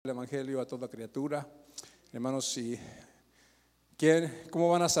el Evangelio a toda criatura. Hermanos,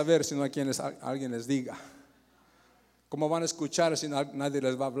 ¿cómo van a saber si no hay alguien les diga? ¿Cómo van a escuchar si nadie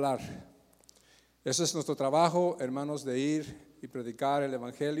les va a hablar? Ese es nuestro trabajo, hermanos, de ir y predicar el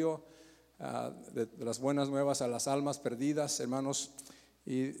Evangelio de las buenas nuevas a las almas perdidas, hermanos.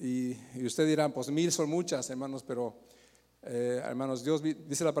 Y usted dirá, pues 1000 son muchas, hermanos, pero hermanos, Dios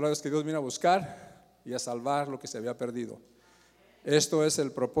dice la palabra, es que Dios vino a buscar y a salvar lo que se había perdido. Esto es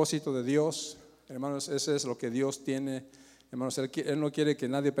el propósito de Dios, hermanos. Ese es lo que Dios tiene, hermanos. Él no quiere que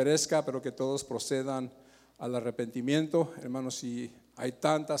nadie perezca, pero que todos procedan al arrepentimiento, hermanos. Y hay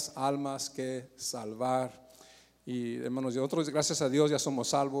tantas almas que salvar. Y hermanos, nosotros, gracias a Dios, ya somos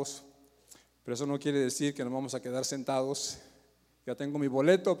salvos, pero eso no quiere decir que nos vamos a quedar sentados. Ya tengo mi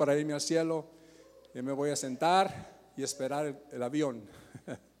boleto para irme al cielo, y me voy a sentar y esperar el avión.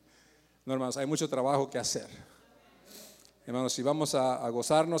 No, hermanos, hay mucho trabajo que hacer. Hermanos, si vamos a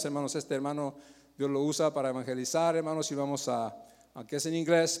gozarnos, hermanos, este hermano Dios lo usa para evangelizar, hermanos, y vamos aunque es en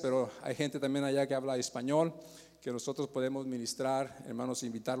inglés, pero hay gente también allá que habla español, que nosotros podemos ministrar, hermanos,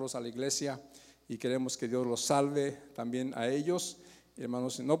 invitarlos a la iglesia, y queremos que Dios los salve también a ellos,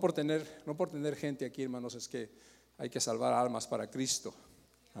 hermanos. No por tener gente aquí, hermanos, es que hay que salvar almas para Cristo.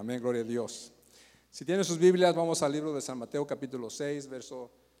 Amén, gloria a Dios. Si tienen sus Biblias, vamos al libro de San Mateo capítulo 6,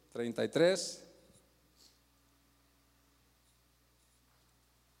 verso 33.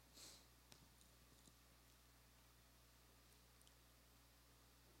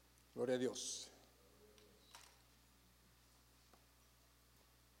 Gloria a Dios.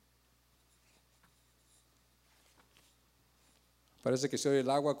 Parece que se oye el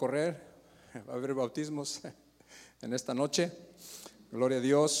agua correr. Va a haber bautismos en esta noche. Gloria a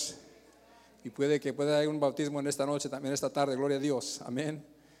Dios. Y puede haber un bautismo en esta noche, también esta tarde. Gloria a Dios. Amén.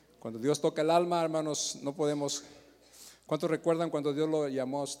 Cuando Dios toca el alma, hermanos, no podemos. ¿Cuántos recuerdan cuando Dios lo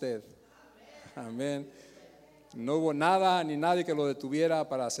llamó a usted? Amén. No hubo nada ni nadie que lo detuviera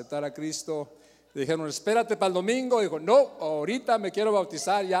para aceptar a Cristo. Le dijeron, espérate para el domingo. Dijo, no, ahorita me quiero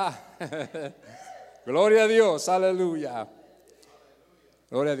bautizar ya. Gloria a Dios, aleluya.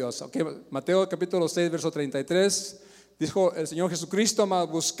 Gloria a Dios. Okay, Mateo capítulo 6, verso 33. Dijo el Señor Jesucristo,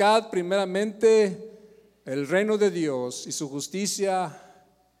 buscad primeramente el reino de Dios y su justicia,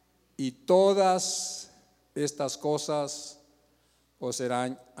 y todas estas cosas os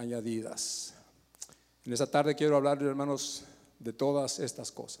serán añadidas. En esta tarde quiero hablar, hermanos, de todas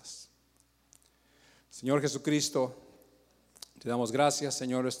estas cosas. Señor Jesucristo, te damos gracias,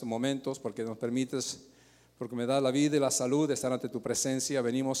 Señor, estos momentos, porque nos permites, porque me das la vida y la salud de estar ante tu presencia.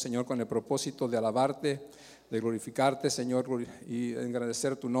 Venimos, Señor, con el propósito de alabarte, de glorificarte, Señor, y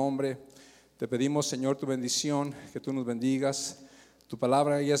engrandecer tu nombre. Te pedimos, Señor, tu bendición, que tú nos bendigas. Tu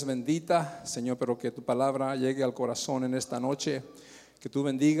palabra ella es bendita, Señor, pero que tu palabra llegue al corazón en esta noche. Que tú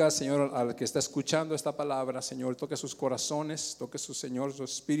bendigas, Señor, al que está escuchando esta palabra, Señor. Toque sus corazones, toque Señor, su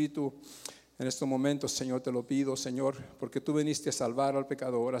espíritu. En estos momentos, Señor, te lo pido, Señor, porque tú viniste a salvar al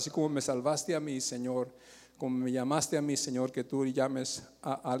pecador. Así como me salvaste a mí, Señor, como me llamaste a mí, Señor, que tú llames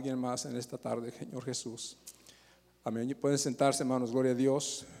a alguien más en esta tarde, Señor Jesús. Amén. Pueden sentarse, hermanos. Gloria a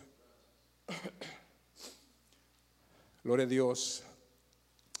Dios. Gloria a Dios.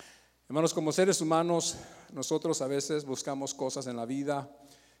 Hermanos, como seres humanos, nosotros a veces buscamos cosas en la vida,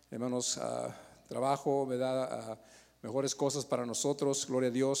 hermanos, trabajo, ¿verdad? Mejores cosas para nosotros, gloria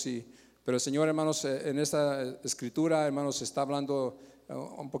a Dios. Pero el Señor, hermanos, en esta escritura, hermanos, está hablando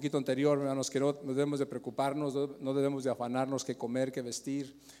un poquito anterior, hermanos, que no debemos de preocuparnos, no debemos de afanarnos qué comer, qué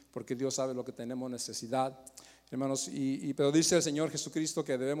vestir, porque Dios sabe lo que tenemos necesidad, hermanos. Pero dice el Señor Jesucristo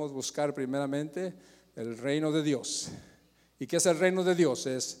que debemos buscar primeramente el reino de Dios. ¿Y qué es el reino de Dios?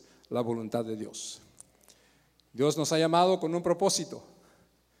 Es la voluntad de Dios. Dios nos ha llamado con un propósito.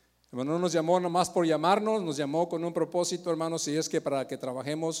 Hermano, no nos llamó nomás por llamarnos, nos llamó con un propósito, hermanos, y es que para que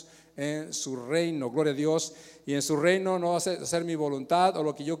trabajemos en su reino, gloria a Dios. Y en su reino no es hacer mi voluntad o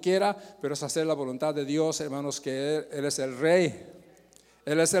lo que yo quiera, pero es hacer la voluntad de Dios, hermanos, que Él es el Rey.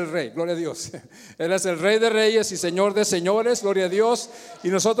 Él es el Rey, gloria a Dios. Él es el Rey de reyes y Señor de señores, gloria a Dios. Y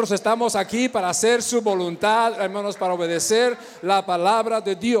nosotros estamos aquí para hacer su voluntad, hermanos, para obedecer la palabra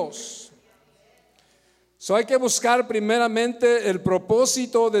de Dios. Hay que buscar primeramente el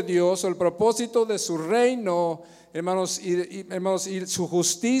propósito de Dios, el propósito de su reino, hermanos, y su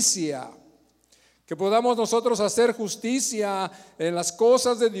justicia. Que podamos nosotros hacer justicia en las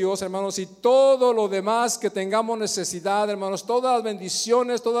cosas de Dios, hermanos, y todo lo demás que tengamos necesidad, hermanos, todas las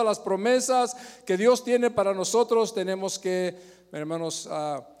bendiciones, todas las promesas que Dios tiene para nosotros, tenemos que, hermanos,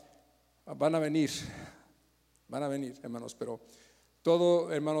 van a venir, hermanos, pero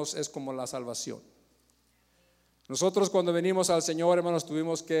todo, hermanos, es como la salvación. Nosotros cuando venimos al Señor, hermanos,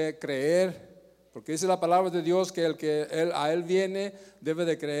 tuvimos que creer, porque dice la palabra de Dios que a Él viene debe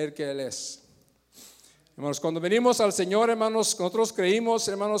de creer que Él es. Hermanos, cuando venimos al Señor, hermanos, nosotros creímos,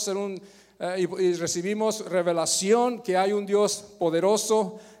 hermanos, y recibimos revelación que hay un Dios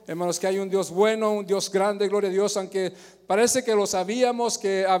poderoso, hermanos, que hay un Dios bueno, un Dios grande, gloria a Dios, aunque parece que lo sabíamos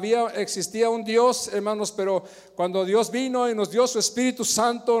que existía un Dios, hermanos, pero cuando Dios vino y nos dio su Espíritu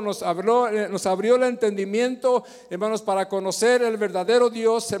Santo, nos abrió el entendimiento, hermanos, para conocer el verdadero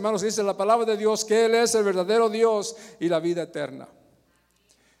Dios, hermanos, dice la palabra de Dios que Él es el verdadero Dios y la vida eterna.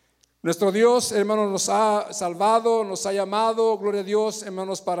 Nuestro Dios, hermanos, nos ha salvado, nos ha llamado, gloria a Dios,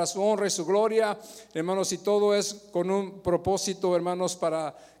 hermanos, para su honra y su gloria, hermanos, y todo es con un propósito, hermanos,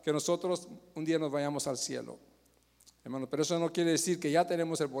 para que nosotros un día nos vayamos al cielo, hermanos, pero eso no quiere decir que ya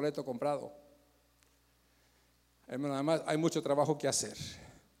tenemos el boleto comprado, hermanos, además hay mucho trabajo que hacer.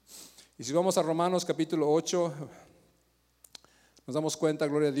 Y si vamos a Romanos capítulo 8, nos damos cuenta,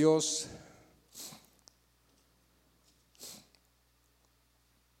 gloria a Dios,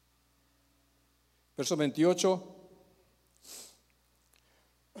 verso 28.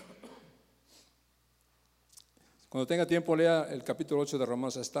 Cuando tenga tiempo lea el capítulo 8 de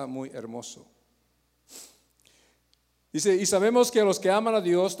Romanos, está muy hermoso. Dice, y sabemos que a los que aman a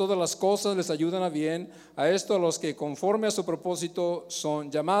Dios todas las cosas les ayudan a bien, a esto a los que conforme a su propósito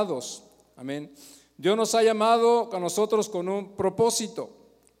son llamados. Amén. Dios nos ha llamado a nosotros con un propósito.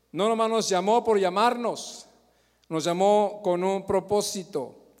 No nomás nos llamó por llamarnos, nos llamó con un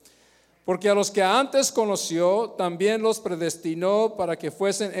propósito. Porque a los que antes conoció, también los predestinó para que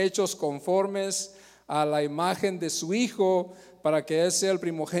fuesen hechos conformes a la imagen de su Hijo, para que Él sea el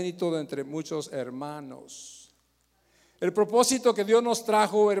primogénito de entre muchos hermanos. El propósito que Dios nos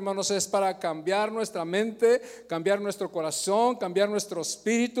trajo, hermanos, es para cambiar nuestra mente, cambiar nuestro corazón, cambiar nuestro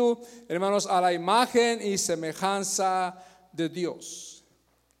espíritu, hermanos, a la imagen y semejanza de Dios.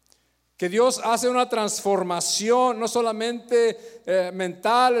 Que Dios hace una transformación no solamente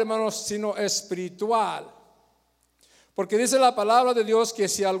mental, hermanos, sino espiritual. Porque dice la palabra de Dios que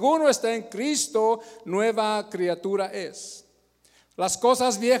si alguno está en Cristo, nueva criatura es. Las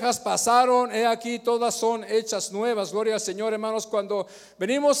cosas viejas pasaron, he aquí todas son hechas nuevas. Gloria al Señor, hermanos. Cuando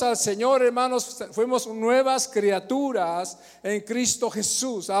venimos al Señor, hermanos, fuimos nuevas criaturas en Cristo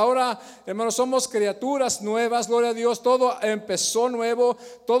Jesús. Ahora, hermanos, somos criaturas nuevas, gloria a Dios. Todo empezó nuevo,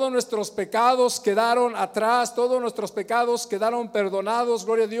 todos nuestros pecados quedaron atrás, todos nuestros pecados quedaron perdonados,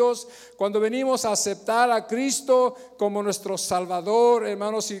 gloria a Dios. Cuando venimos a aceptar a Cristo como nuestro Salvador,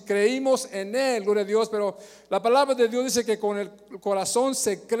 hermanos, y creímos en Él, gloria a Dios. Pero la palabra de Dios dice que con el corazón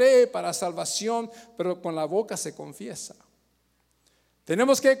se cree para salvación, pero con la boca se confiesa.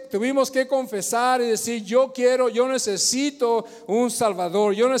 Tuvimos que confesar y decir, yo necesito un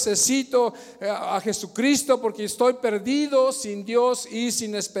Salvador, yo necesito a Jesucristo porque estoy perdido sin Dios y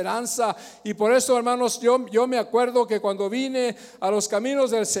sin esperanza. Y por eso, hermanos, yo me acuerdo que cuando vine a los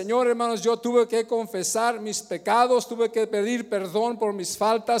caminos del Señor, hermanos, yo tuve que confesar mis pecados, tuve que pedir perdón por mis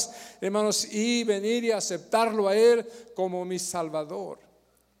faltas, hermanos, y venir y aceptarlo a Él como mi Salvador.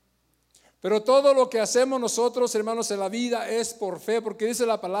 Pero todo lo que hacemos nosotros, hermanos, en la vida es por fe, porque dice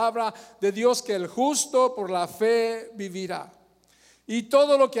la palabra de Dios que el justo por la fe vivirá. Y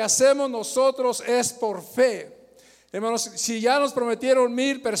todo lo que hacemos nosotros es por fe. Hermanos, si ya nos prometieron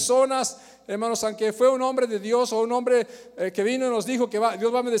 1000 personas, hermanos, aunque fue un hombre de Dios o un hombre que vino y nos dijo que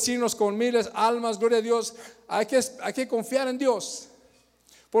Dios va a bendecirnos con 1000 almas, gloria a Dios, hay que confiar en Dios.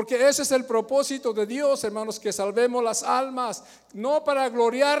 Porque ese es el propósito de Dios, hermanos, que salvemos las almas, no para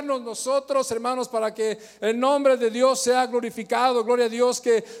gloriarnos nosotros, hermanos, para que el nombre de Dios sea glorificado. Gloria a Dios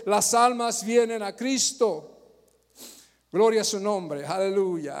que las almas vienen a Cristo. Gloria a su nombre,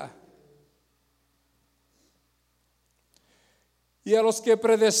 aleluya. Y a los que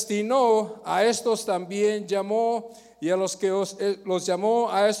predestinó, a estos también llamó, y a los que los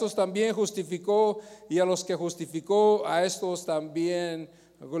llamó, a estos también justificó, y a los que justificó, a estos también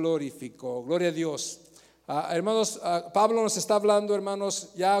glorificó. Gloria a Dios. Hermanos, Pablo nos está hablando, hermanos,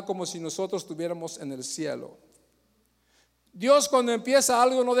 ya como si nosotros estuviéramos en el cielo. Dios cuando empieza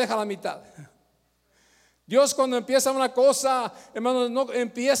algo no deja la mitad. Dios cuando empieza una cosa, hermanos, no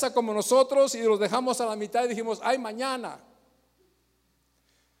empieza como nosotros y los dejamos a la mitad y dijimos, ay, mañana.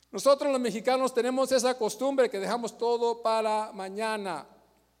 Nosotros los mexicanos tenemos esa costumbre que dejamos todo para mañana,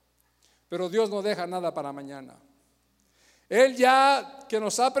 pero Dios no deja nada para mañana. Él ya que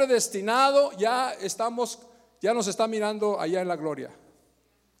nos ha predestinado, ya nos está mirando allá en la gloria.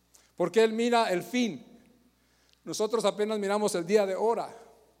 Porque Él mira el fin. Nosotros apenas miramos el día de hora.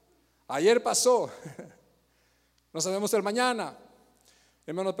 Ayer pasó. No sabemos el mañana.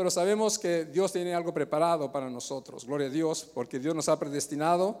 Hermanos, pero sabemos que Dios tiene algo preparado para nosotros. Gloria a Dios, porque Dios nos ha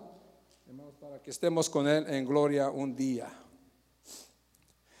predestinado, hermanos, para que estemos con Él en gloria un día.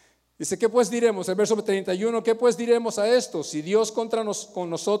 Dice, ¿qué pues diremos? El verso 31, ¿qué pues diremos a esto? Si Dios con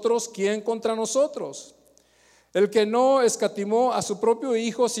nosotros, ¿quién contra nosotros? El que no escatimó a su propio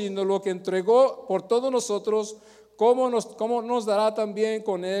Hijo, sino lo que entregó por todos nosotros, ¿cómo nos dará también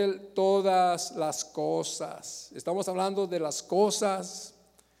con Él todas las cosas? Estamos hablando de las cosas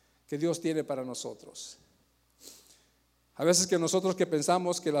que Dios tiene para nosotros. A veces que nosotros que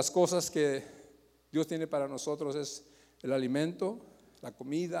pensamos que las cosas que Dios tiene para nosotros es el alimento, la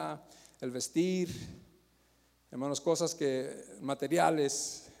comida, el vestir, hermanos, cosas que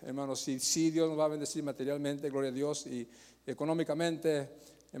materiales, hermanos, sí Dios nos va a bendecir materialmente, gloria a Dios, y económicamente,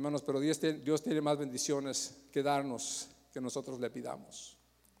 hermanos, pero Dios tiene más bendiciones que darnos, que nosotros le pidamos.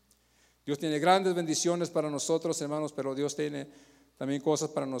 Dios tiene grandes bendiciones para nosotros, hermanos, pero Dios tiene también cosas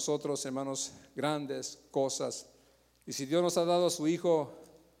para nosotros, hermanos, grandes cosas. Y si Dios nos ha dado a su Hijo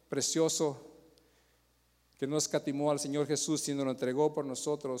precioso, que no escatimó al Señor Jesús, sino lo entregó por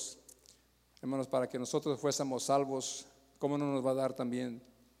nosotros, hermanos, para que nosotros fuésemos salvos, ¿cómo no nos va a dar también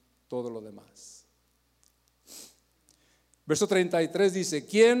todo lo demás? Verso 33 dice,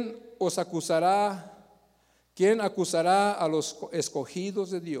 ¿quién acusará a los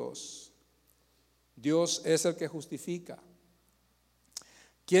escogidos de Dios? Dios es el que justifica.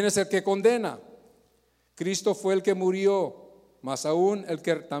 ¿Quién es el que condena? Cristo fue el que murió, más aún el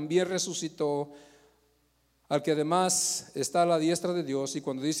que también resucitó, al que además está a la diestra de Dios, y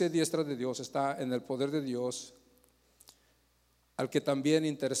cuando dice diestra de Dios está en el poder de Dios, al que también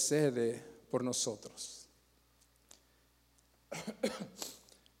intercede por nosotros.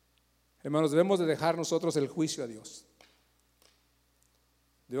 Hermanos, debemos de dejar nosotros el juicio a Dios.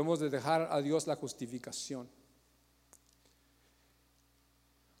 Debemos de dejar a Dios la justificación.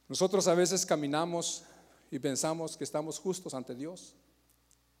 Nosotros a veces caminamos y pensamos que estamos justos ante Dios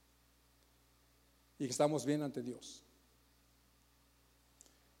y que estamos bien ante Dios.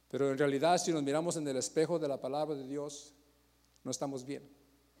 Pero en realidad, si nos miramos en el espejo de la palabra de Dios, no estamos bien.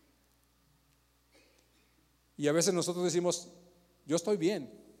 Y a veces nosotros decimos, yo estoy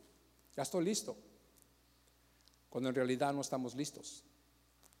bien, ya estoy listo, cuando en realidad no estamos listos.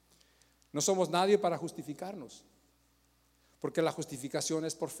 No somos nadie para justificarnos, porque la justificación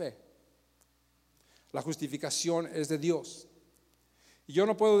es por fe. La justificación es de Dios. Y yo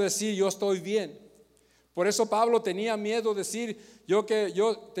no puedo decir, yo estoy bien. Por eso Pablo tenía miedo de decir, yo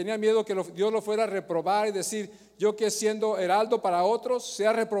tenía miedo que Dios lo fuera a reprobar y decir, yo que siendo heraldo para otros,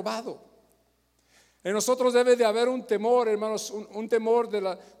 sea reprobado. En nosotros debe de haber un temor, hermanos, un temor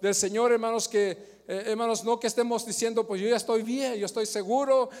del Señor, hermanos, hermanos, no que estemos diciendo, pues yo ya estoy bien, yo estoy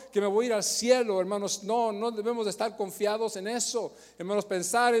seguro que me voy a ir al cielo, hermanos. No debemos de estar confiados en eso, hermanos,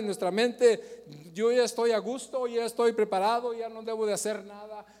 pensar en nuestra mente, yo ya estoy a gusto, ya estoy preparado, ya no debo de hacer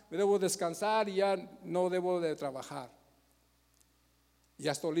nada, me debo descansar y ya no debo de trabajar.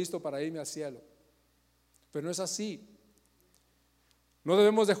 Ya estoy listo para irme al cielo. Pero no es así. No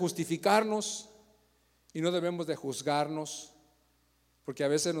debemos de justificarnos y no debemos de juzgarnos, porque a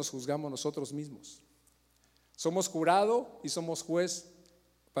veces nos juzgamos nosotros mismos. Somos jurado y somos juez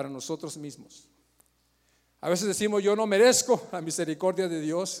para nosotros mismos. A veces decimos, yo no merezco la misericordia de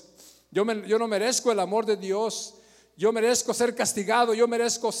Dios, yo no merezco el amor de Dios, yo merezco ser castigado, yo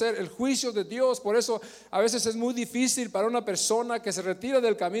merezco ser el juicio de Dios. Por eso a veces es muy difícil para una persona que se retira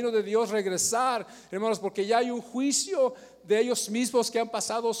del camino de Dios regresar, hermanos, porque ya hay un juicio de ellos mismos que han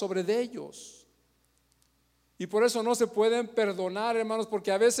pasado sobre de ellos. Y por eso no se pueden perdonar, hermanos,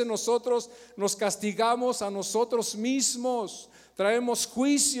 porque a veces nosotros nos castigamos a nosotros mismos, traemos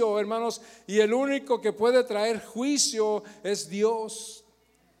juicio, hermanos, y el único que puede traer juicio es Dios.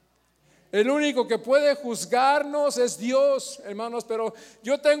 El único que puede juzgarnos es Dios, hermanos. Pero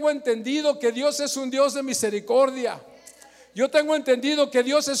yo tengo entendido que Dios es un Dios de misericordia. Yo tengo entendido que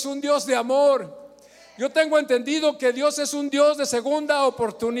Dios es un Dios de amor. Yo tengo entendido que Dios es un Dios de segunda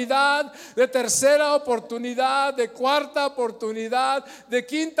oportunidad, de tercera oportunidad, de cuarta oportunidad, de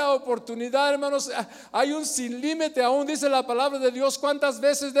quinta oportunidad, hermanos. Hay un sin límite, aún dice la palabra de Dios, ¿cuántas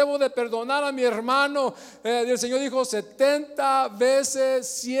veces debo de perdonar a mi hermano? El Señor dijo 70 veces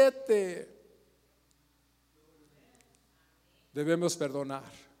 7. Debemos perdonar.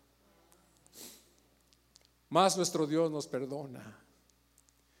 Más nuestro Dios nos perdona.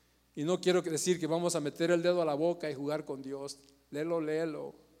 Y no quiero decir que vamos a meter el dedo a la boca y jugar con Dios.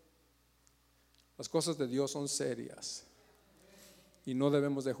 Léelo. Las cosas de Dios son serias y no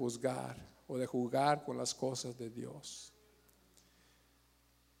debemos de juzgar o de jugar con las cosas de Dios.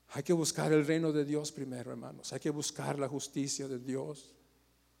 Hay que buscar el reino de Dios primero, hermanos. Hay que buscar la justicia de Dios.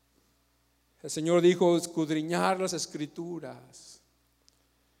 El Señor dijo: escudriñar las Escrituras,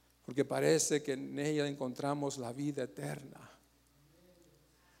 porque parece que en ella encontramos la vida eterna.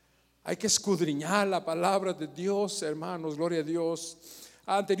 Hay que escudriñar la palabra de Dios, hermanos, gloria a Dios.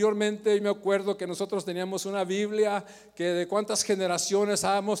 Anteriormente me acuerdo que nosotros teníamos una Biblia, que de cuántas generaciones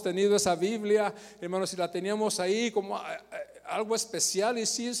hemos tenido esa Biblia, hermanos, y la teníamos ahí como algo especial. Y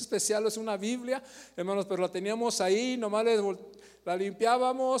sí, es especial, es una Biblia, hermanos, pero la teníamos ahí, nomás la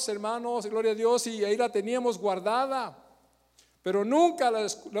limpiábamos, hermanos, gloria a Dios, y ahí la teníamos guardada, pero nunca la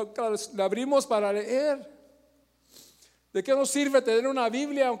abrimos para leer. ¿De qué nos sirve tener una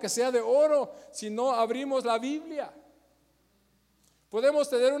Biblia, aunque sea de oro, si no abrimos la Biblia? Podemos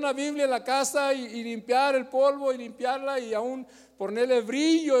tener una Biblia en la casa y limpiar el polvo y limpiarla y aún ponerle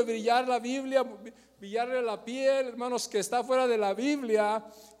brillo y brillar la Biblia, brillarle la piel, hermanos, que está fuera de la Biblia,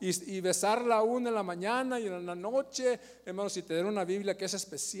 y besarla aún en la mañana y en la noche, hermanos, y tener una Biblia que es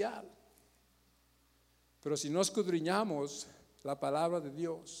especial. Pero si no escudriñamos la palabra de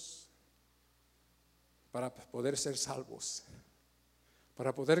Dios para poder ser salvos,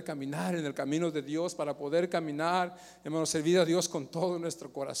 para poder caminar en el camino de Dios, para poder caminar, hermanos, servir a Dios con todo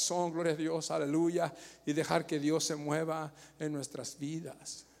nuestro corazón, gloria a Dios, aleluya, y dejar que Dios se mueva en nuestras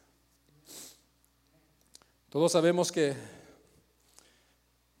vidas. Todos sabemos que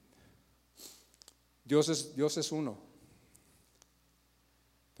Dios es uno,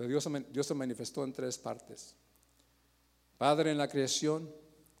 pero Dios se manifestó en tres partes: Padre en la creación,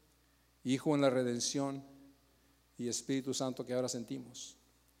 Hijo en la redención y Espíritu Santo que ahora sentimos.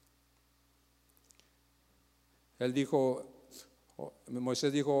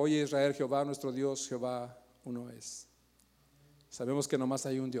 Moisés dijo: oye Israel, Jehová nuestro Dios, Jehová uno es. Sabemos que nomás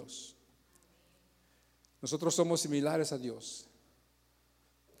hay un Dios. Nosotros somos similares a Dios.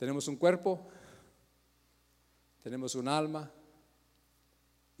 Tenemos un cuerpo, tenemos un alma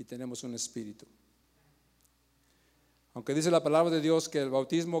y tenemos un espíritu. Aunque dice la palabra de Dios que el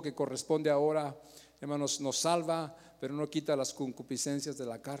bautismo que corresponde ahora, hermanos, nos salva, pero no quita las concupiscencias de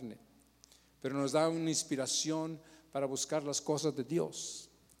la carne, pero nos da una inspiración para buscar las cosas de Dios.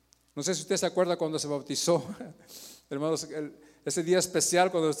 No sé si usted se acuerda cuando se bautizó, hermanos, ese día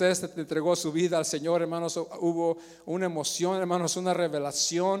especial cuando usted entregó su vida al Señor, hermanos, hubo una emoción, hermanos, una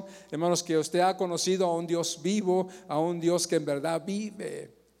revelación, hermanos, que usted ha conocido a un Dios vivo, a un Dios que en verdad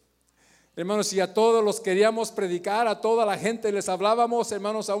vive. Hermanos, y a todos los queríamos predicar, a toda la gente les hablábamos,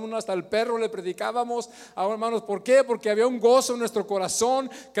 hermanos, aún hasta el perro le predicábamos, hermanos. ¿Por qué? Porque había un gozo en nuestro corazón,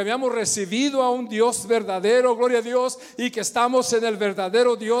 que habíamos recibido a un Dios verdadero, gloria a Dios, y que estamos en el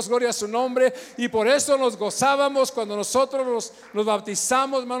verdadero Dios, gloria a su nombre, y por eso nos gozábamos cuando nosotros nos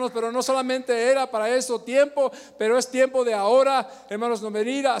bautizamos, hermanos. Pero no solamente era para eso tiempo, pero es tiempo de ahora, hermanos, no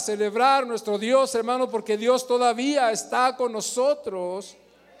venir a celebrar nuestro Dios, hermanos, porque Dios todavía está con nosotros.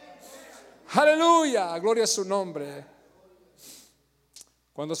 Aleluya, gloria a su nombre.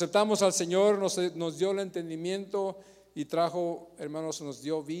 Cuando aceptamos al Señor nos dio el entendimiento y trajo, hermanos, nos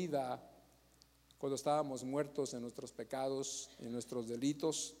dio vida cuando estábamos muertos en nuestros pecados y en nuestros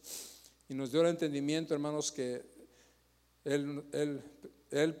delitos, y nos dio el entendimiento, hermanos, que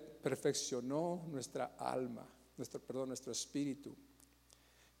Él perfeccionó nuestra alma, nuestro espíritu,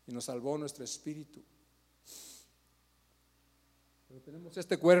 y nos salvó nuestro espíritu. Pero tenemos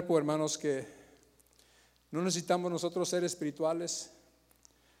este cuerpo, hermanos, que no necesitamos nosotros ser espirituales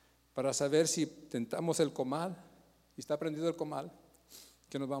para saber si tentamos el comal y está prendido el comal,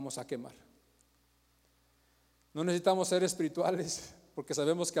 que nos vamos a quemar. No necesitamos ser espirituales porque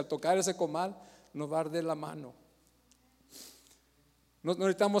sabemos que al tocar ese comal nos va a arder la mano. No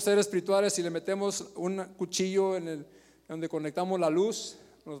necesitamos ser espirituales si le metemos un cuchillo donde conectamos la luz,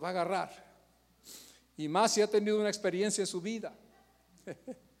 nos va a agarrar. Y más si ha tenido una experiencia en su vida.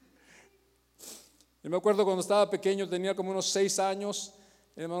 Yo me acuerdo cuando estaba pequeño, tenía como unos 6 años,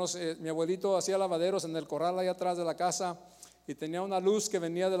 hermanos, mi abuelito hacía lavaderos en el corral allá atrás de la casa, y tenía una luz que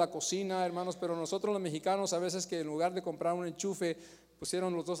venía de la cocina, hermanos. Pero nosotros los mexicanos, a veces, que en lugar de comprar un enchufe,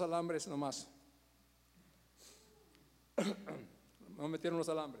 pusieron los 2 alambres nomás. No metieron los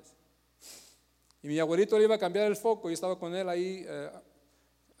alambres. Y mi abuelito le iba a cambiar el foco, y estaba con él ahí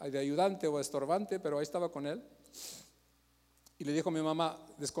de ayudante o estorbante, pero ahí estaba con él. Y le dijo a mi mamá: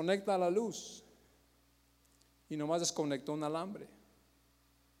 desconecta la luz. Y nomás desconectó un alambre,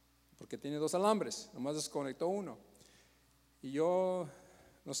 porque tiene 2 alambres, nomás desconectó uno. Y yo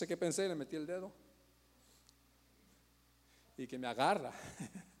no sé qué pensé, le metí el dedo y que me agarra.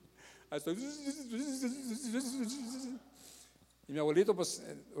 Y mi abuelito, pues,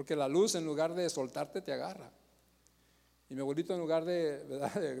 porque la luz, en lugar de soltarte, te agarra. Y mi abuelito, en lugar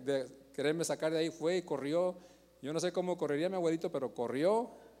de quererme sacar de ahí, fue y corrió. Yo no sé cómo correría mi abuelito, pero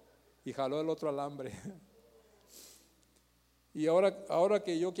corrió y jaló el otro alambre. Y ahora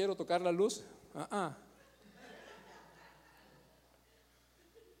que yo quiero tocar la luz,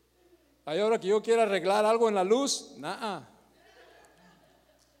 ahora que yo quiero arreglar algo en la luz,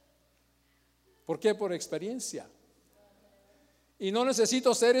 ¿Por qué? Por experiencia. Y no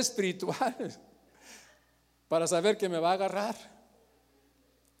necesito ser espiritual para saber que me va a agarrar,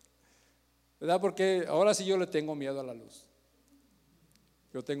 ¿verdad? Porque ahora sí yo le tengo miedo a la luz.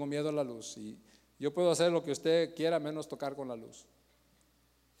 Yo tengo miedo a la luz y yo puedo hacer lo que usted quiera menos tocar con la luz,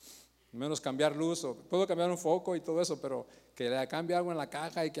 menos cambiar luz, o puedo cambiar un foco y todo eso, pero que le cambie algo en la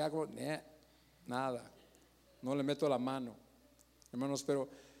caja y que hago, nada, no le meto la mano, hermanos. Pero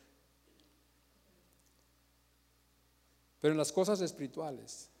en las cosas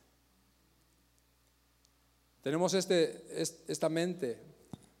espirituales tenemos esta mente,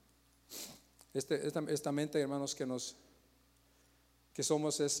 esta mente, hermanos, que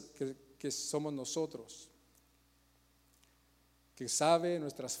somos nosotros, que sabe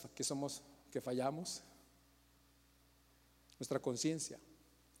que fallamos, nuestra conciencia,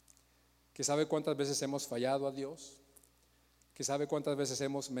 que sabe cuántas veces hemos fallado a Dios, que sabe cuántas veces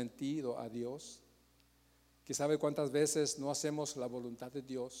hemos mentido a Dios, que sabe cuántas veces no hacemos la voluntad de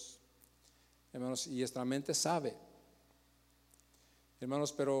Dios, hermanos. Y nuestra mente sabe,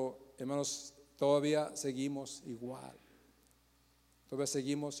 hermanos, pero hermanos, todavía seguimos igual. Todavía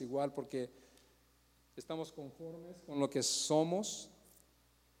seguimos igual porque estamos conformes con lo que somos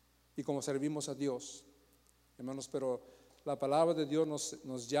y como servimos a Dios, hermanos. Pero la palabra de Dios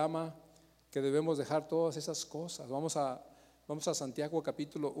nos llama que debemos dejar todas esas cosas. Vamos a Santiago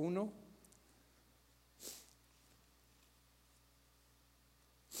capítulo 1.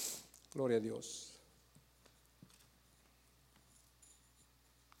 Gloria a Dios.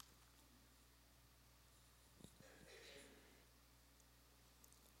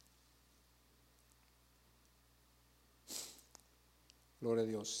 Gloria a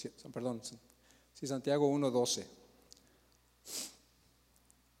Dios. Perdón. Sí, Santiago 1:12.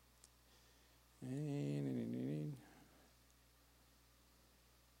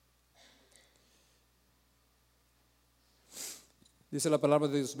 Dice la palabra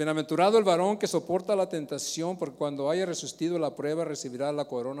de Dios: bienaventurado el varón que soporta la tentación, porque cuando haya resistido la prueba recibirá la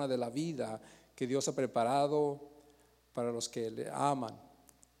corona de la vida que Dios ha preparado para los que le aman.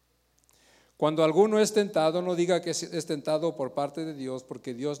 Cuando alguno es tentado, no diga que es tentado por parte de Dios,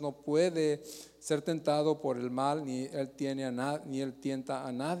 porque Dios no puede ser tentado por el mal, ni él tienta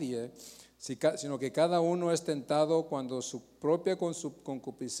a nadie, sino que cada uno es tentado cuando con su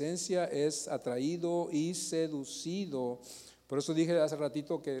concupiscencia es atraído y seducido. Por eso dije hace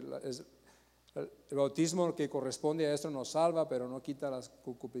ratito que el bautismo que corresponde a esto nos salva, pero no quita las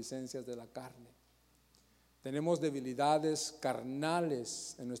concupiscencias de la carne. Tenemos debilidades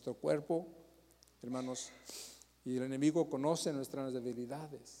carnales en nuestro cuerpo, hermanos, y el enemigo conoce nuestras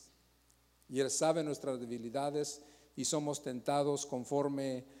debilidades y él sabe nuestras debilidades y somos tentados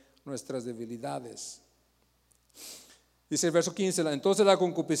conforme nuestras debilidades. Dice el verso 15: entonces la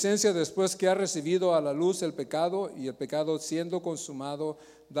concupiscencia, después que ha recibido a la luz el pecado, y el pecado siendo consumado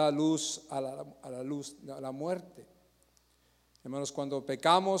da luz a la muerte. Hermanos, cuando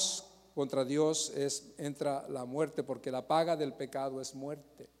pecamos contra Dios entra la muerte, porque la paga del pecado es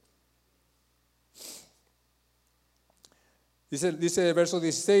muerte. Dice el verso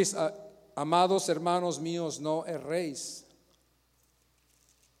 16: amados hermanos míos, no erréis.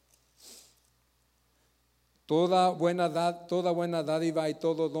 Toda buena dádiva y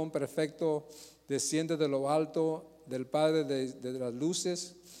todo don perfecto desciende de lo alto, del Padre de las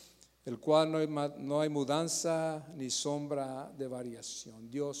luces, el cual no hay mudanza ni sombra de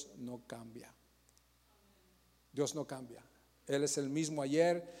variación. Dios no cambia. Dios no cambia. Él es el mismo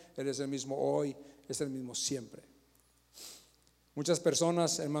ayer, Él es el mismo hoy, es el mismo siempre. Muchas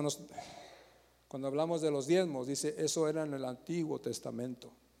personas, hermanos, cuando hablamos de los diezmos, dice eso era en el Antiguo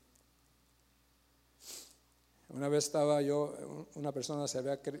Testamento. Una vez estaba yo, una persona se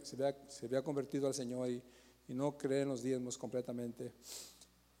había convertido al Señor y no cree en los diezmos completamente.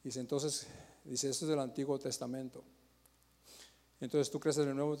 Entonces, dice, esto es del Antiguo Testamento. Entonces, ¿tú crees en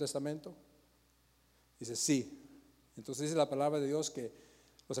el Nuevo Testamento? Dice, sí. Entonces dice la palabra de Dios que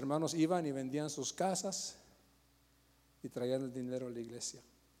los hermanos iban y vendían sus casas y traían el dinero a la iglesia.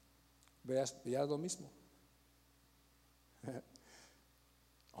 Veas lo mismo.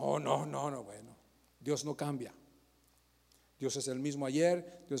 Oh, no, bueno. Dios no cambia. Dios es el mismo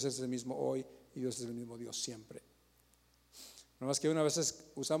ayer, Dios es el mismo hoy y Dios es el mismo Dios siempre. No más que una vez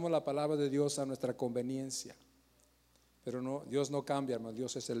usamos la palabra de Dios a nuestra conveniencia, pero no, Dios no cambia, hermano,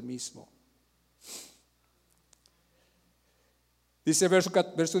 Dios es el mismo. Dice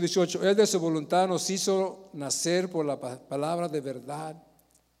verso 18, Él de su voluntad nos hizo nacer por la palabra de verdad.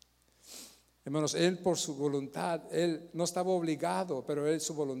 Hermanos, Él por su voluntad, Él no estaba obligado, pero Él,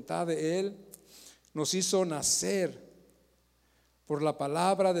 su voluntad de Él, nos hizo nacer por la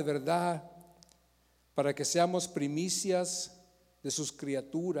palabra de verdad, para que seamos primicias de sus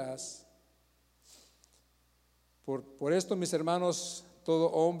criaturas. Por esto, mis hermanos, todo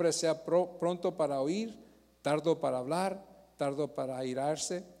hombre sea pronto para oír, tardo para hablar, tardo para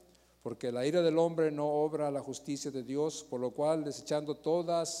airarse, porque la ira del hombre no obra la justicia de Dios, por lo cual, desechando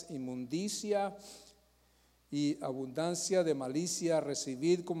todas inmundicia y abundancia de malicia,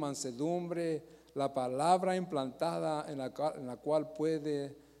 recibid con mansedumbre la palabra implantada en la cual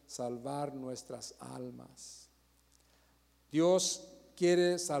puede salvar nuestras almas. Dios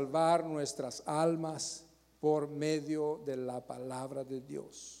quiere salvar nuestras almas por medio de la palabra de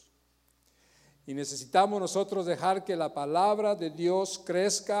Dios. Y necesitamos nosotros dejar que la palabra de Dios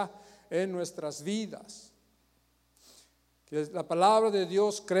crezca en nuestras vidas. Que la palabra de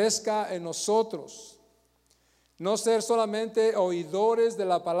Dios crezca en nosotros. No ser solamente oidores de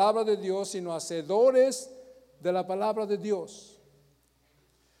la palabra de Dios, sino hacedores de la palabra de Dios.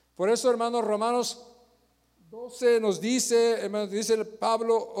 Por eso, hermanos, Romanos 12 nos dice, hermanos, dice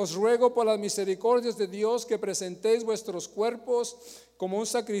Pablo, os ruego por las misericordias de Dios que presentéis vuestros cuerpos como un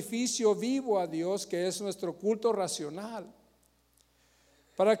sacrificio vivo a Dios, que es nuestro culto racional.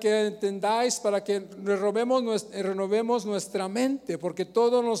 Para que entendáis, para que renovemos nuestra mente, porque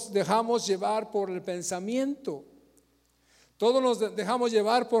todos nos dejamos llevar por el pensamiento. Todos nos dejamos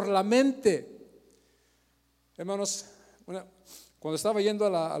llevar por la mente. Hermanos, cuando estaba yendo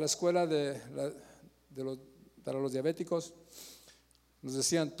a la escuela para los diabéticos, nos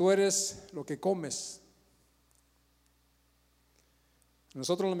decían, tú eres lo que comes.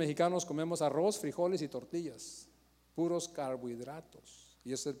 Nosotros los mexicanos comemos arroz, frijoles y tortillas, puros carbohidratos,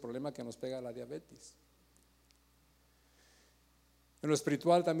 y ese es el problema que nos pega la diabetes. En lo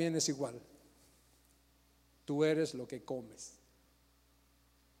espiritual también es igual. Tú eres lo que comes.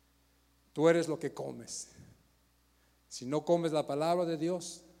 Tú eres lo que comes. Si no comes la palabra de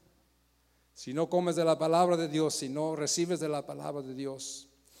Dios, si no comes de la palabra de Dios, si no recibes de la palabra de Dios,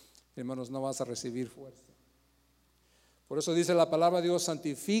 hermanos, no vas a recibir fuerza. Por eso dice la palabra de Dios,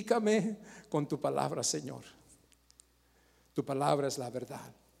 santifícame con tu palabra, Señor. Tu palabra es la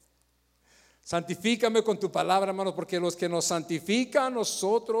verdad. Santifícame con tu palabra, hermanos, porque los que nos santifican a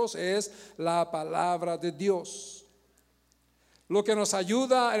nosotros es la palabra de Dios. Lo que nos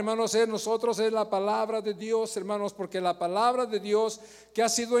ayuda, hermanos, nosotros es la palabra de Dios, hermanos, porque la palabra de Dios que ha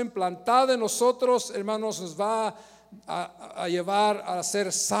sido implantada en nosotros, hermanos, nos va a llevar a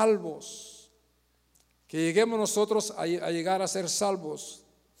ser salvos. Que lleguemos nosotros a llegar a ser salvos.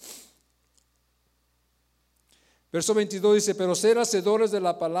 Verso 22 dice, pero ser hacedores de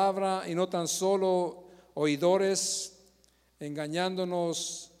la palabra y no tan solo oidores,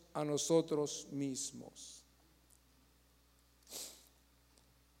 engañándonos a nosotros mismos.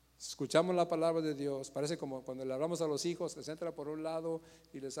 Escuchamos la palabra de Dios, parece como cuando le hablamos a los hijos, les entra por un lado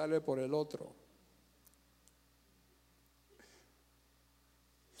y les sale por el otro.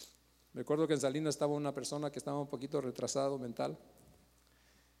 Recuerdo que en Salinas estaba una persona que estaba un poquito retrasado mental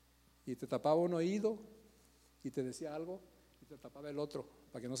y te tapaba un oído y te decía algo y te tapaba el otro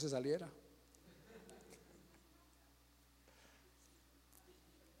para que no se saliera.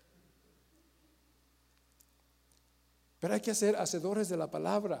 Pero hay que ser hacedores de la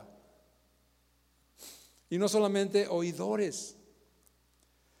palabra y no solamente oidores.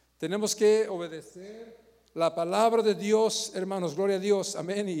 Tenemos que obedecer la palabra de Dios, hermanos, gloria a Dios,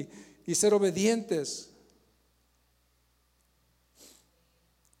 amén, y ser obedientes.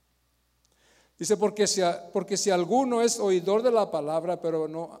 Dice, porque si alguno es oidor de la palabra, pero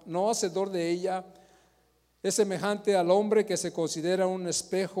no hacedor de ella, es semejante al hombre que se considera un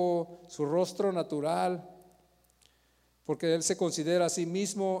espejo, su rostro natural, porque él se considera a sí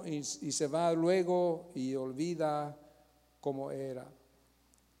mismo y se va luego y olvida cómo era.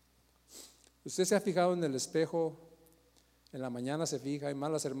 ¿Usted se ha fijado en el espejo? En la mañana se fija, y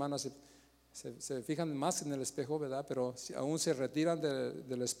más las hermanas se fijan más en el espejo, ¿verdad? Pero si aún se retiran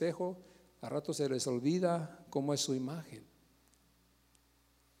del espejo, a rato se les olvida cómo es su imagen.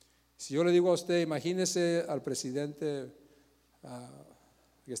 Si yo le digo a usted, imagínese al presidente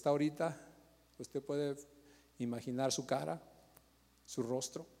que está ahorita, usted puede imaginar su cara, su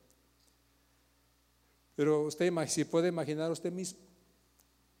rostro. Pero usted si puede imaginar a usted mismo,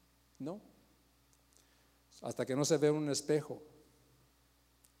 ¿no? Hasta que no se ve en un espejo.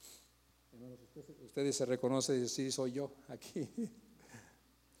 Usted se reconoce y dice, sí, soy yo aquí.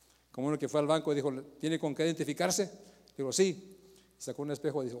 Como uno que fue al banco y dijo, ¿tiene con qué identificarse? Digo, sí. Sacó un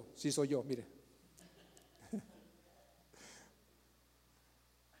espejo y dijo, sí soy yo, mire.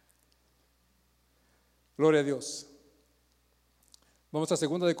 Gloria a Dios. Vamos a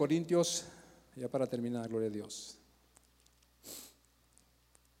 2 de Corintios, ya para terminar, gloria a Dios.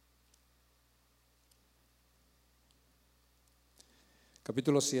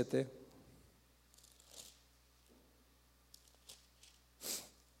 Capítulo 7.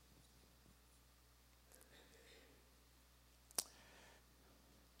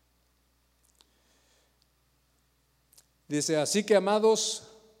 Dice, así que amados,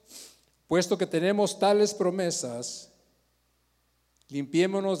 puesto que tenemos tales promesas,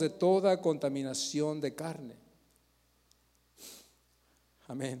 limpiémonos de toda contaminación de carne.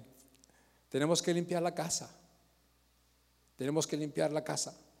 Amén. Tenemos que limpiar la casa. Tenemos que limpiar la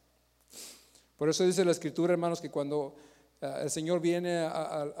casa. Por eso dice la Escritura, hermanos, que cuando el Señor viene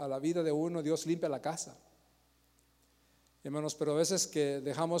a la vida de uno, Dios limpia la casa. Hermanos, pero a veces que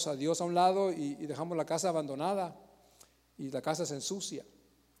dejamos a Dios a un lado y dejamos la casa abandonada y la casa se ensucia.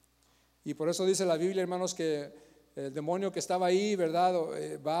 Y por eso dice la Biblia, hermanos, que el demonio que estaba ahí, ¿verdad?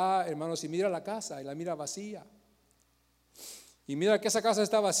 Va, hermanos, y mira la casa y la mira vacía. Y mira que esa casa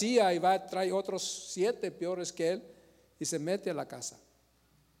está vacía y va, trae otros 7 peores que él y se mete a la casa.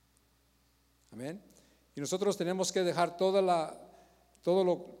 Amén. Y nosotros tenemos que dejar todo lo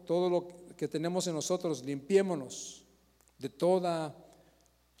que tenemos en nosotros, limpiémonos de todas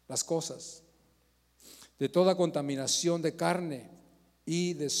las cosas, de toda contaminación de carne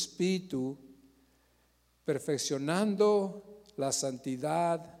y de espíritu, perfeccionando la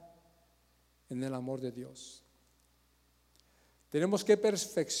santidad en el amor de Dios. Tenemos que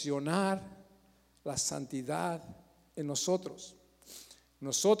perfeccionar la santidad en nosotros.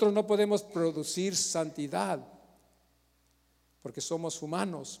 Nosotros no podemos producir santidad porque somos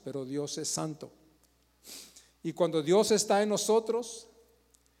humanos, pero Dios es santo. Y cuando Dios está en nosotros,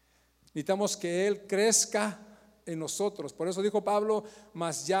 necesitamos que Él crezca en nosotros. Por eso dijo Pablo,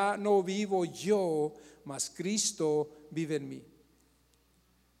 mas ya no vivo yo, mas Cristo vive en mí.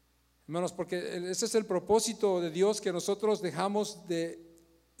 Hermanos, porque ese es el propósito de Dios, que nosotros dejamos de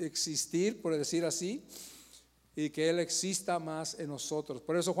existir, por decir así, y que Él exista más en nosotros.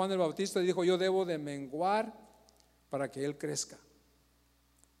 Por eso Juan el Bautista dijo, yo debo de menguar para que Él crezca.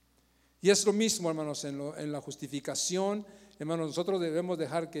 Y es lo mismo, hermanos, en la justificación. Hermanos, nosotros debemos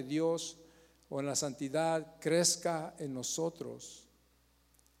dejar que Dios, o en la santidad, crezca en nosotros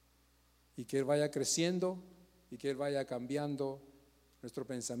y que Él vaya creciendo y que Él vaya cambiando nuestro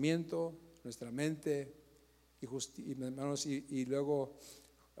pensamiento, nuestra mente y luego,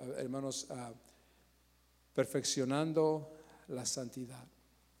 hermanos, perfeccionando la santidad.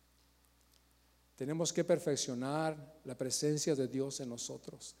 Tenemos que perfeccionar la presencia de Dios en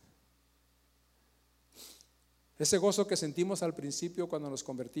nosotros. Ese gozo que sentimos al principio cuando nos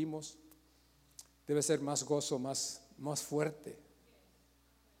convertimos debe ser más gozo, más fuerte.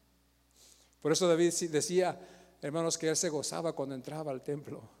 Por eso David decía, hermanos, que él se gozaba cuando entraba al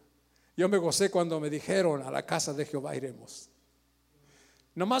templo. Yo me gocé cuando me dijeron, a la casa de Jehová iremos.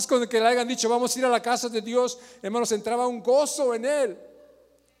 Nomás con que le hayan dicho, vamos a ir a la casa de Dios, hermanos, entraba un gozo en él.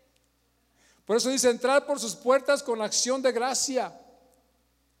 Por eso dice, entrar por sus puertas con acción de gracia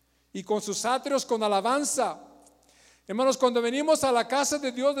y con sus atrios con alabanza. Hermanos, cuando venimos a la casa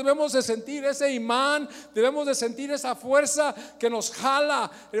de Dios debemos de sentir ese imán, debemos de sentir esa fuerza que nos jala,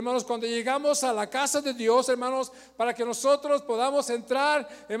 hermanos, cuando llegamos a la casa de Dios, hermanos, para que nosotros podamos entrar,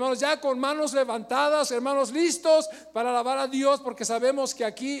 hermanos, ya con manos levantadas, hermanos, listos para alabar a Dios, porque sabemos que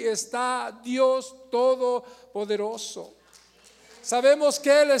aquí está Dios Todopoderoso. Sabemos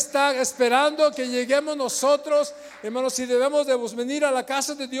que Él está esperando que lleguemos nosotros, hermanos, y debemos de venir a la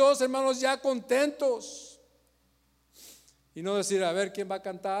casa de Dios, hermanos, ya contentos. Y no decir, a ver quién va a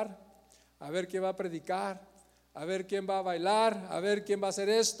cantar, a ver quién va a predicar, a ver quién va a bailar, a ver quién va a hacer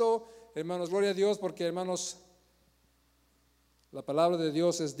esto. Hermanos, gloria a Dios, porque hermanos, la palabra de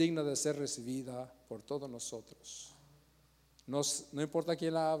Dios es digna de ser recibida por todos nosotros. No importa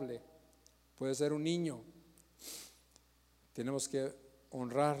quién la hable, puede ser un niño. Tenemos que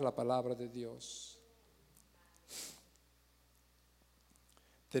honrar la palabra de Dios.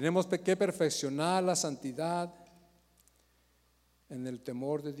 Tenemos que perfeccionar la santidad en el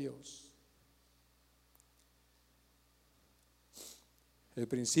temor de Dios. El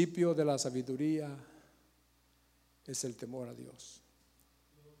principio de la sabiduría es el temor a Dios.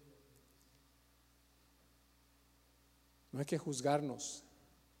 No hay que juzgarnos.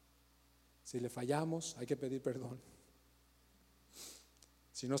 Si le fallamos, hay que pedir perdón.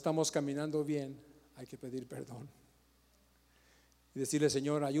 Si no estamos caminando bien, hay que pedir perdón. Y decirle,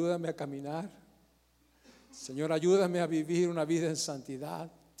 Señor, ayúdame a caminar Señor, ayúdame a vivir una vida en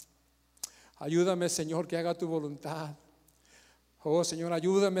santidad. Ayúdame, Señor, que haga tu voluntad. Oh, Señor,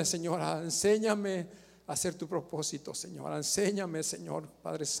 ayúdame, Señor, enséñame a hacer tu propósito, Señor. Enséñame, Señor,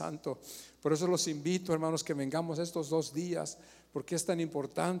 Padre Santo. Por eso los invito, hermanos, que vengamos estos 2 días, porque es tan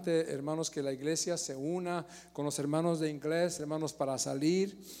importante, hermanos, que la iglesia se una con los hermanos de inglés, hermanos, para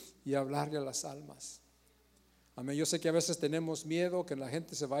salir y hablarle a las almas. Amén. Yo sé que a veces tenemos miedo que la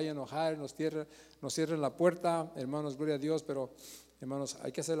gente se vaya a enojar, nos cierren la puerta, hermanos, gloria a Dios, pero hermanos,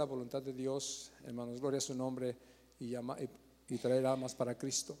 hay que hacer la voluntad de Dios, hermanos, gloria a su nombre, y traer almas para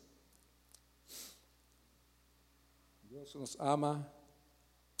Cristo. Dios nos ama,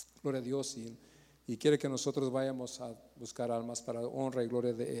 gloria a Dios, y quiere que nosotros vayamos a buscar almas para honra y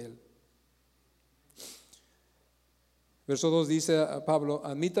gloria de Él. Verso 2 dice a Pablo: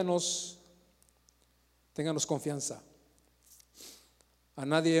 admítanos, ténganos confianza. A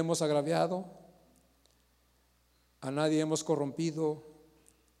nadie hemos agraviado, a nadie hemos corrompido,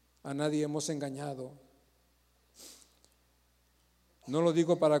 a nadie hemos engañado. No lo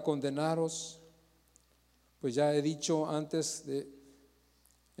digo para condenaros, pues ya he dicho antes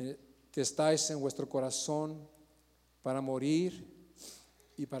que estáis en vuestro corazón para morir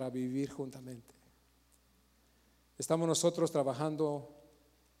y para vivir juntamente. Estamos nosotros trabajando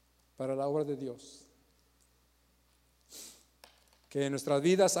para la obra de Dios. Que en nuestras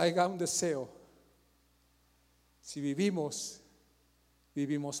vidas haya un deseo. Si vivimos,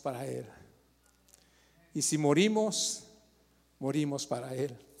 vivimos para Él. Y si morimos, morimos para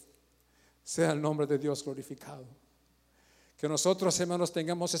Él. Sea el nombre de Dios glorificado. Que nosotros, hermanos,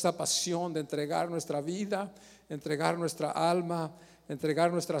 tengamos esa pasión de entregar nuestra vida, entregar nuestra alma,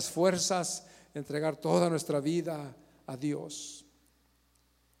 entregar nuestras fuerzas, entregar toda nuestra vida a Dios.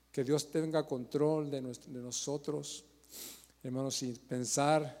 Que Dios tenga control de nosotros, hermanos, y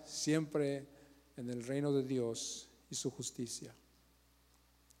pensar siempre en el reino de Dios y su justicia.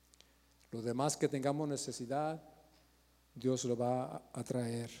 Lo demás que tengamos necesidad, Dios lo va a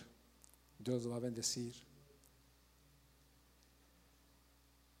traer, Dios lo va a bendecir.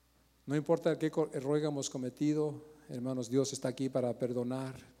 No importa qué error hemos cometido, hermanos, Dios está aquí para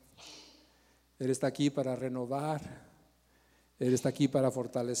perdonar. Él está aquí para renovar. Él está aquí para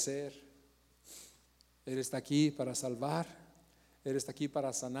fortalecer. Él está aquí para salvar. Él está aquí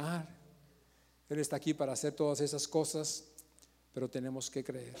para sanar. Él está aquí para hacer todas esas cosas, pero tenemos que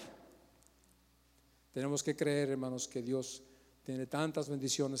creer. Tenemos que creer, hermanos, que Dios tiene tantas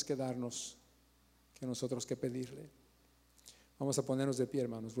bendiciones que darnos, que nosotros que pedirle. Vamos a ponernos de pie,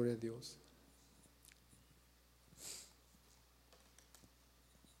 hermanos, gloria a Dios.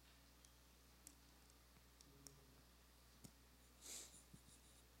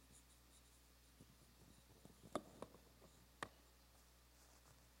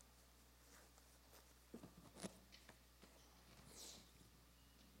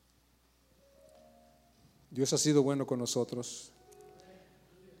 Dios ha sido bueno con nosotros.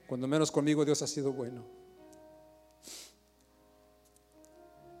 Cuando menos conmigo, Dios ha sido bueno.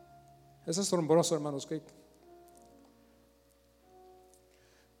 Es asombroso, hermanos, que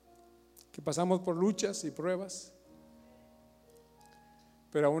pasamos por luchas y pruebas,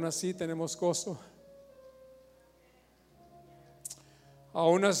 pero aún así tenemos gozo.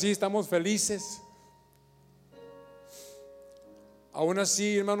 Aún así estamos felices. Aún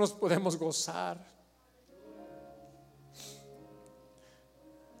así, hermanos, podemos gozar.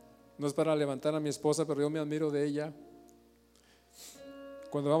 No es para levantar a mi esposa, pero yo me admiro de ella.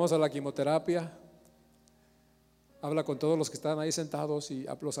 Cuando vamos a la quimioterapia, habla con todos los que están ahí sentados y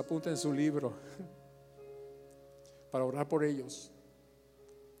los apunta en su libro para orar por ellos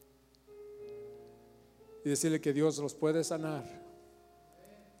y decirle que Dios los puede sanar,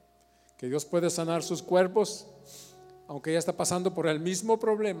 que Dios puede sanar sus cuerpos, aunque ella está pasando por el mismo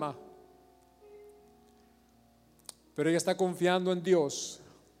problema, pero ella está confiando en Dios,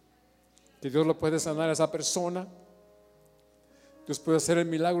 que Dios lo puede sanar a esa persona. Dios puede hacer el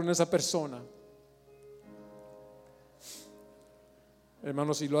milagro en esa persona,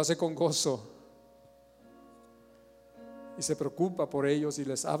 hermanos, y lo hace con gozo y se preocupa por ellos y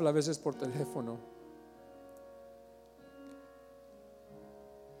les habla a veces por teléfono,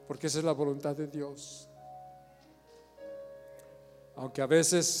 porque esa es la voluntad de Dios. Aunque a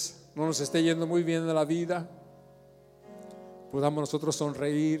veces no nos esté yendo muy bien en la vida, podamos nosotros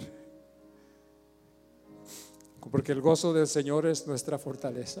sonreír, porque el gozo del Señor es nuestra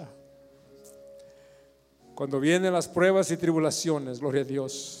fortaleza. Cuando vienen las pruebas y tribulaciones, gloria a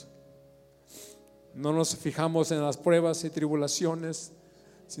Dios, no nos fijamos en las pruebas y tribulaciones,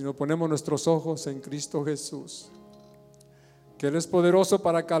 sino ponemos nuestros ojos en Cristo Jesús, que Él es poderoso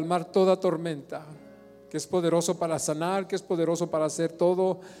para calmar toda tormenta. que es poderoso para sanar, que es poderoso para hacer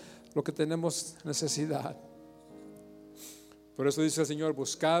todo lo que tenemos necesidad. Por eso dice el Señor: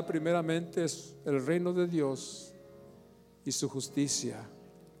 buscad primeramente el reino de Dios y su justicia,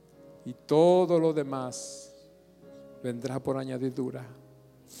 y todo lo demás vendrá por añadidura.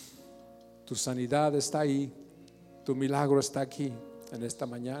 Tu sanidad está ahí, tu milagro está aquí en esta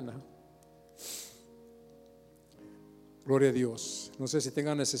mañana. Gloria a Dios. No sé si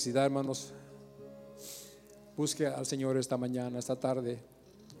tengan necesidad, hermanos. Busque al Señor esta mañana, esta tarde.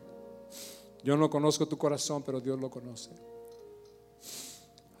 Yo no conozco tu corazón, pero Dios lo conoce.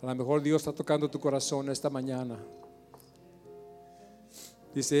 A lo mejor Dios está tocando tu corazón esta mañana.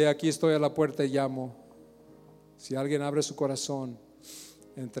 Dice: aquí estoy a la puerta y llamo. Si alguien abre su corazón,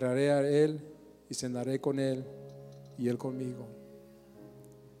 entraré a Él y cenaré con Él y Él conmigo.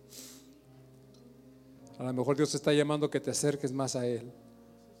 A lo mejor Dios te está llamando que te acerques más a Él.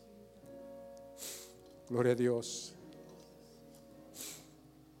 Gloria a Dios.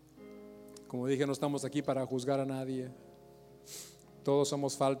 Como dije, no estamos aquí para juzgar a nadie. Todos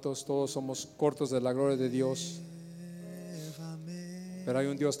somos faltos, todos somos cortos de la gloria de Dios. Pero hay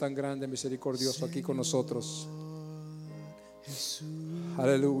un Dios tan grande, misericordioso aquí con nosotros.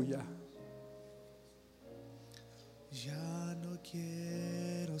 Aleluya. Ya no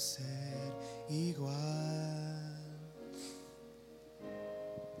quiero ser igual.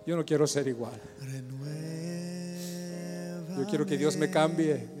 Yo no quiero ser igual. Yo quiero que Dios me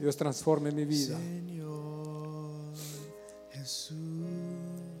cambie, Dios transforme mi vida. Señor Jesús,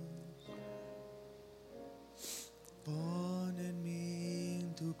 pon en mí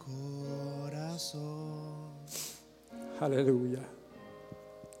tu corazón, Aleluya.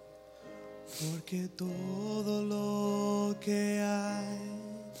 porque todo lo que hay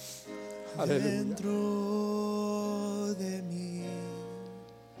Aleluya. dentro de mí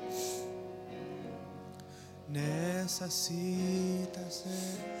necesita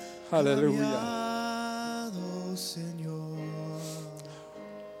ser Aleluya. cambiado, Señor,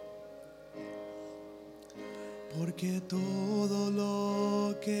 porque todo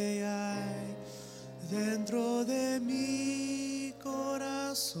lo que hay dentro de mi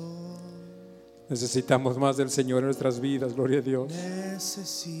corazón Necesitamos más del Señor en nuestras vidas, gloria a Dios.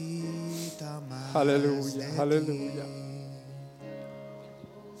 necesita más Aleluya, de aleluya. ti.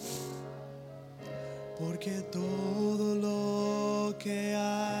 Porque todo lo que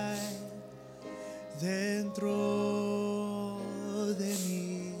hay dentro de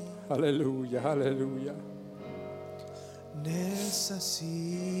mí Aleluya, aleluya.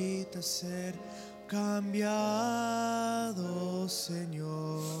 necesita ser cambiado,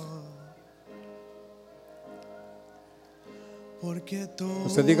 Señor. Porque todo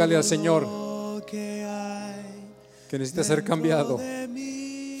Usted dígale al Señor lo que hay que necesita ser cambiado. dentro de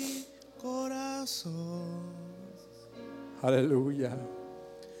mi corazón Aleluya.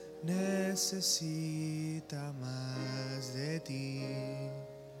 necesita más de ti.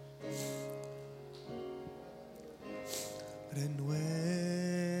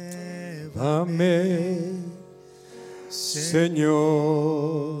 Renuévame,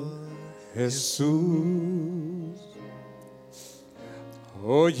 Señor Jesús.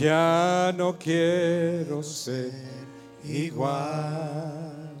 Oh, ya no quiero ser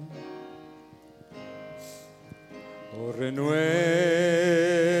igual. Oh,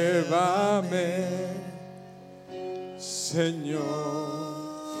 renuévame, Señor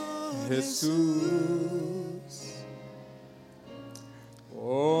Jesús.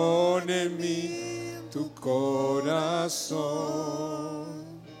 Pon en mí tu corazón,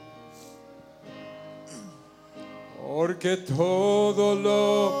 porque todo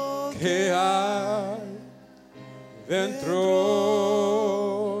lo que hay dentro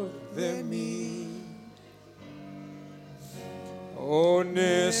de mí, oh,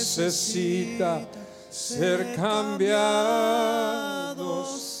 necesita ser cambiado,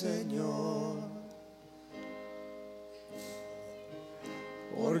 Señor,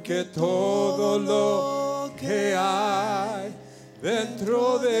 porque todo lo que hay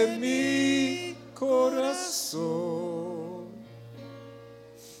dentro de mi corazón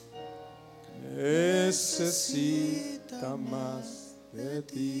necesita más de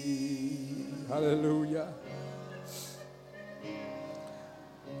ti. Aleluya.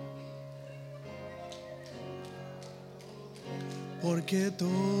 porque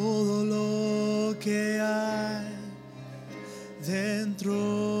todo lo que hay dentro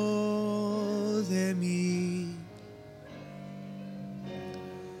de mí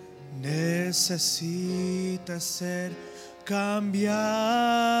necesita ser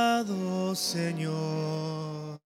cambiado, Señor.